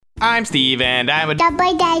I'm Steve, and I'm a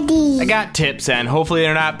double daddy. I got tips, and hopefully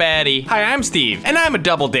they're not baddie. Hi, I'm Steve, and I'm a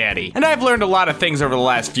double daddy. And I've learned a lot of things over the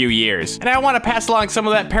last few years. And I want to pass along some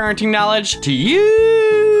of that parenting knowledge to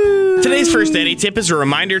you. Today's first daddy tip is a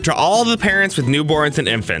reminder to all the parents with newborns and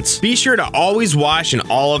infants. Be sure to always wash in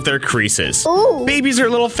all of their creases. Ooh. Babies are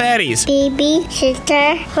little fatties. Baby,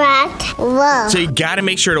 sister, fat, roll. So you gotta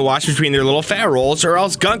make sure to wash between their little fat rolls or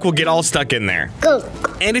else gunk will get all stuck in there. Go.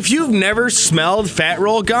 And if you've never smelled fat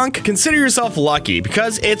roll gunk, consider yourself lucky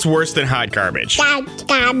because it's worse than hot garbage. That's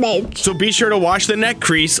garbage. So be sure to wash the neck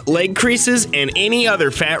crease, leg creases, and any other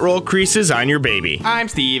fat roll creases on your baby. I'm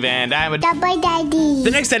Steve, and I'm a Double daddy. The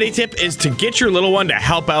next daddy tip is to get your little one to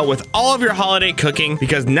help out with all of your holiday cooking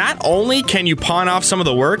because not only can you pawn off some of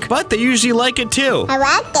the work, but they usually like it too. I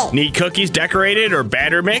like it. Need cookies decorated or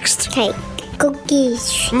batter mixed? Okay.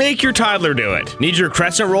 Cookies. Make your toddler do it. Need your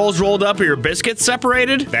crescent rolls rolled up or your biscuits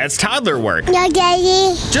separated? That's toddler work. No,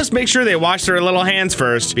 daddy. Just make sure they wash their little hands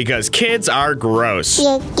first because kids are gross.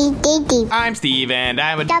 Daddy. I'm Steve, and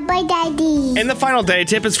I'm a Double daddy. And the final daddy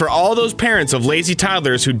tip is for all those parents of lazy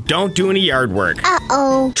toddlers who don't do any yard work.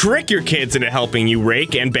 Uh-oh. Trick your kids into helping you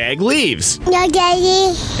rake and bag leaves. No,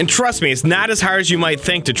 daddy. And trust me, it's not as hard as you might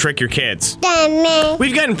think to trick your kids. Damn it.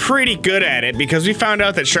 We've gotten pretty good at it because we found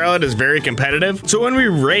out that Charlotte is very competitive. So when we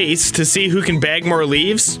race to see who can bag more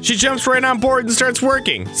leaves, she jumps right on board and starts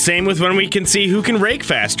working. Same with when we can see who can rake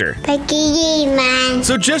faster. Peggy, man.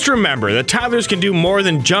 So just remember that toddlers can do more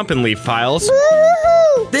than jump and leave piles.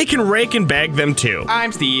 Woo-hoo. They can rake and bag them too.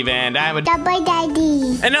 I'm Steve, and I'm a Double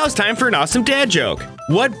daddy. And now it's time for an awesome dad joke.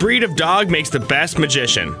 What breed of dog makes the best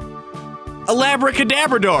magician? A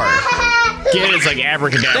Labracadabrador. Kid, it's like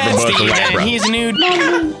abracadabra, That's but it's a Steve, labra. and he's a nude.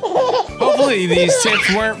 Hopefully these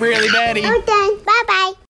tips weren't really baddie. Okay. Bye-bye.